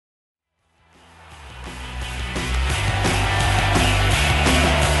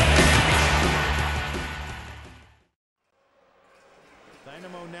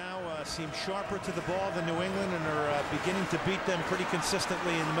seem sharper to the ball than New England and are beginning to beat them pretty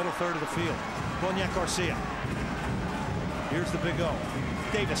consistently in the middle third of the field. Boniek Garcia. Here's the big O.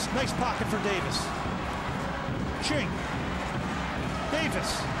 Davis, nice pocket for Davis. Ching. Davis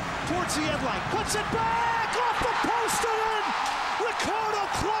towards the end line, puts it back off the post and in. Ricardo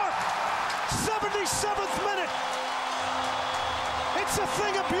Clark, 77th minute. It's a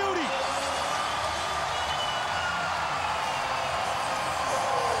thing of beauty.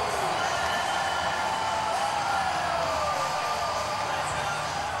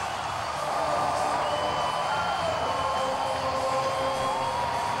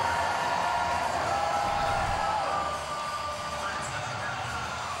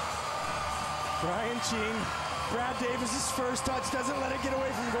 Brian Ching, Brad Davis's first touch, doesn't let it get away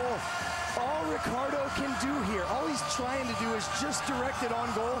from goal. All Ricardo can do here, all he's trying to do is just direct it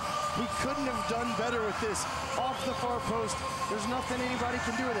on goal. He couldn't have done better with this. Off the far post, there's nothing anybody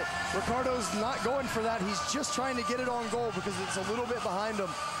can do with it. Ricardo's not going for that, he's just trying to get it on goal because it's a little bit behind him.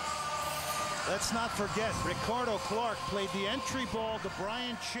 Let's not forget, Ricardo Clark played the entry ball to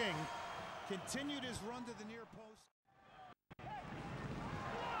Brian Ching, continued his run to the near post.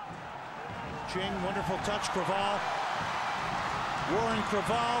 Ching, wonderful touch, Creavalle. Warren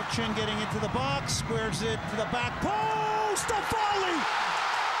Creavalle, Ching getting into the box, squares it to the back post, a volley!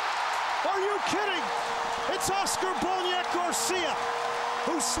 Are you kidding? It's Oscar Boniek Garcia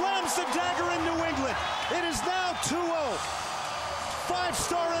who slams the dagger in New England. It is now 2-0.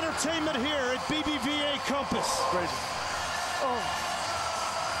 Five-star entertainment here at BBVA Compass. Crazy. Oh.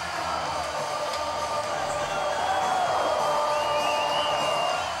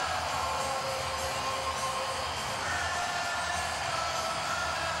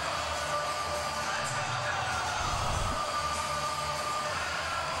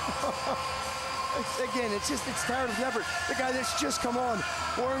 Again, it's tired of the effort. The guy that's just come on,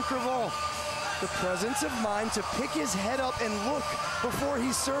 Warren Creavalle, the presence of mind to pick his head up and look before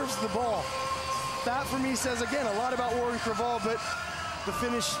he serves the ball. That, for me, says, again, a lot about Warren Creavalle, but the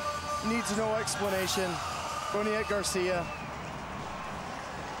finish needs no explanation. Boniek Garcia,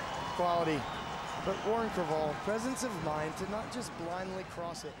 quality. But Warren Creavalle, presence of mind to not just blindly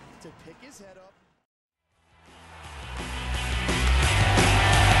cross it, to pick his head up.